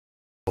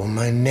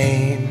My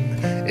name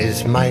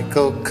is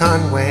Michael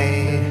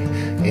Conway.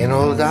 In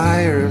old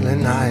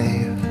Ireland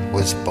I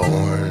was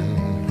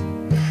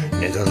born,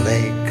 near the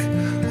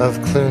lake of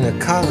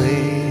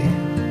Cloonacolly,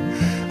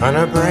 on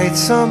a bright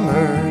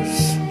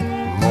summer's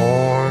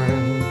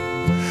morn.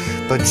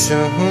 But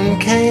soon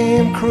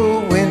came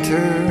cruel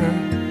winter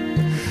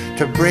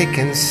to break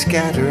and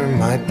scatter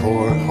my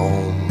poor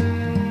home.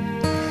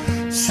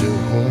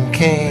 Soon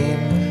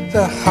came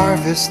the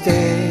harvest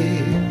day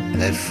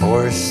that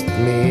forced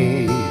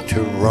me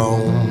to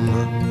roam.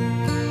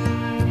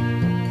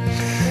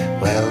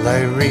 Well,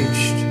 I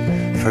reached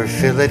for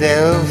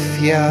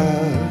Philadelphia,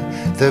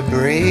 the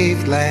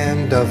brave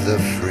land of the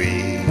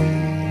free,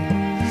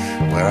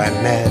 where I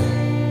met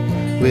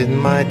with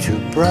my two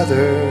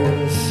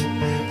brothers.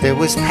 There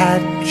was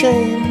Pat,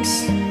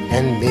 James,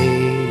 and me.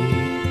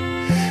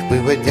 We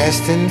were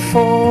destined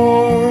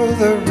for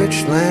the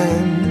rich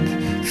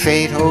land.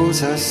 Fate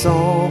owes us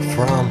all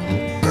from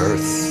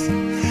birth.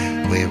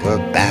 We were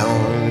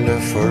bound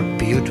for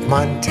Butte,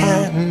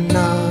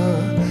 Montana,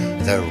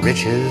 the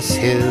richest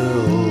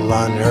hill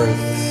on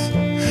earth,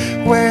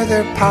 where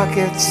their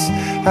pockets,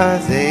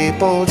 they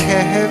bulge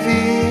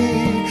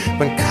heavy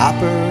when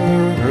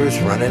copper's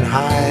running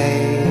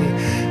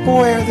high,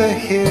 where the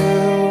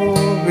hill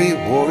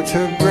rewards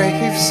her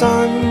brave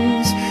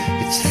sons.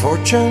 It's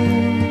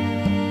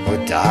fortune or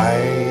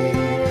die,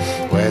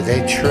 where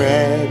they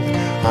tread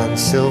on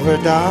silver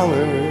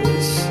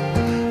dollars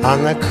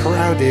on the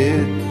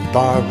crowded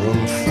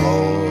barroom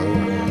floor,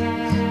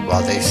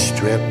 while they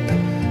strip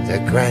the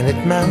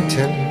granite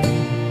mountain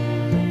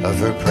of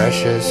her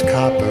precious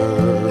copper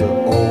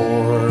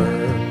ore.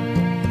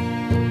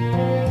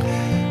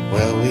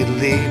 Well, we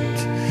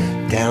leaped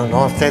down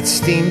off that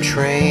steam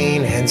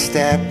train and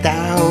stepped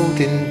out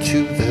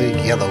into the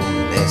yellow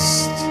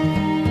mist,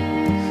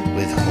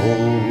 with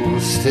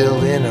holes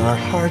still in our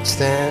hearts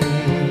then,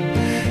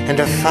 and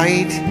a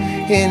fight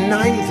in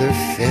either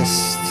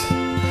fist.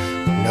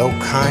 No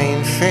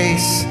kind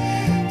face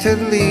to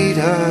lead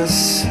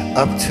us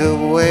up to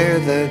where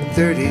the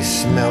dirty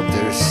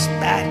smelter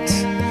spat.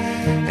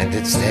 And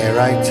it's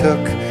there I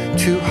took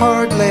to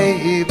hard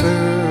labor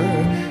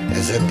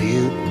as a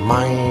Butte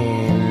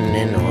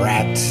mining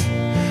rat,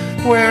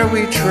 where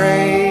we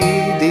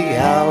trade the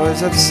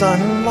hours of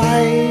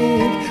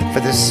sunlight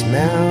for the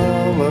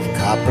smell of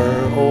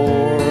copper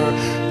ore,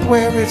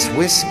 where it's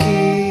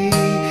whiskey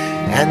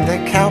and the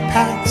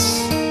cowpats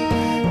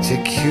to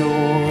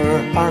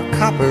cure our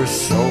copper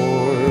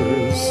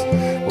sores,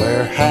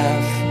 where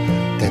half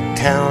the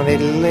town it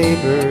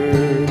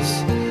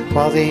labors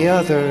while the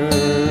other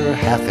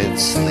half it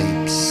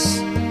sleeps,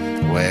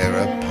 where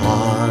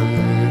upon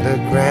the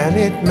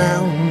granite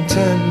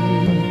mountain,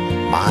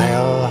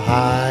 mile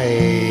high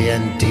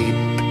and deep,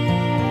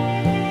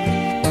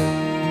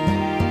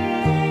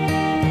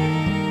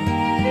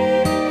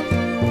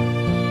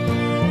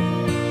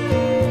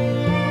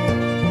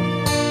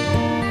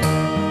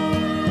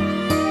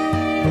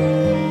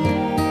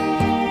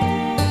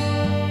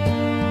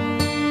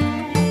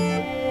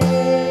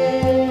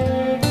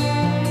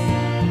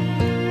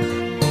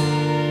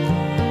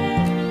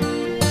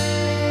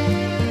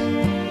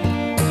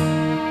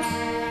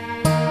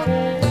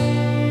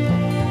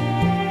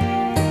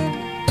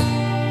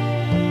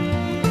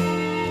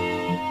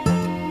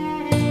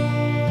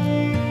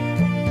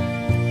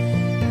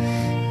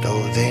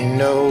 they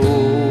know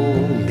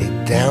me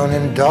down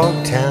in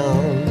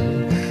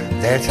Dogtown,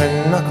 there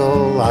to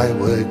knuckle I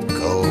would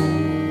go,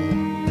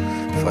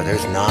 for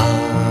there's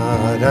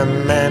not a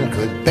man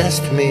could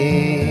best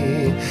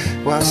me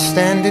while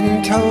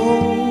standing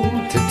toe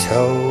to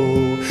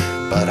toe.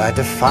 But I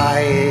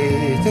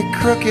defied the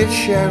crooked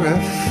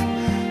sheriff,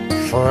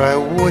 for I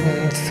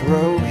wouldn't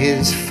throw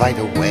his fight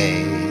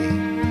away.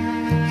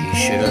 He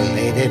should have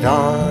laid it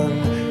on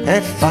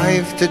at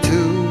 5-2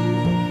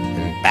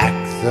 and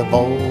backed the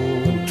bold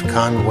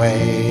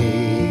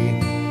Conway.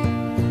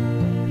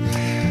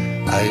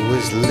 I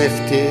was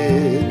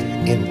lifted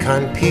in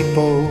Con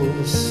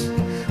Peoples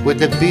with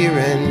the beer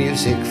and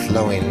music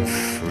flowing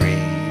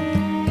free,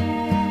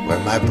 where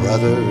my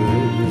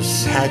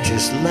brothers had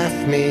just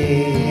left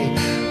me.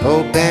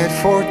 Oh, bad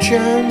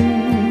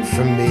fortune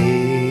for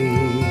me,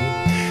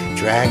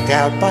 dragged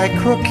out by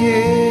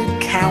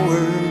crooked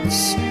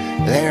cowards.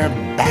 Their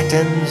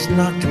batons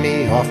knocked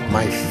me off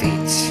my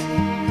feet,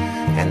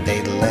 and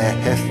they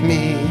left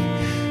me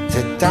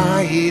to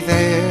die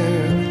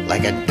there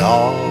like a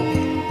dog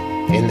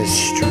in the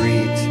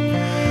street,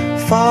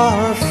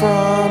 far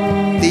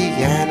from the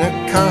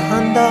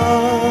anaconda,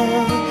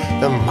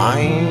 the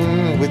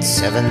mine with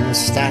 7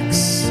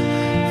 stacks,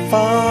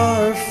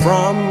 far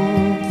from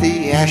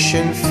the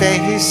ashen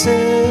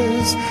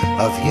faces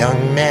of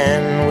young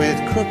men with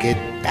crooked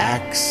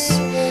backs,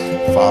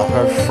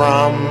 far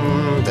from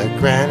the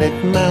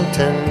granite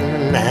mountain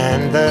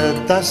and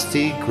the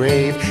dusty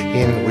grave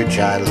in which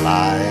I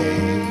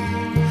lie.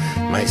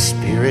 My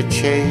spirit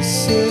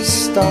chases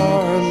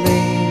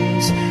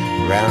starlings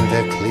round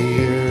a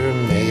clear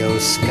Mayo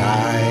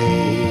sky.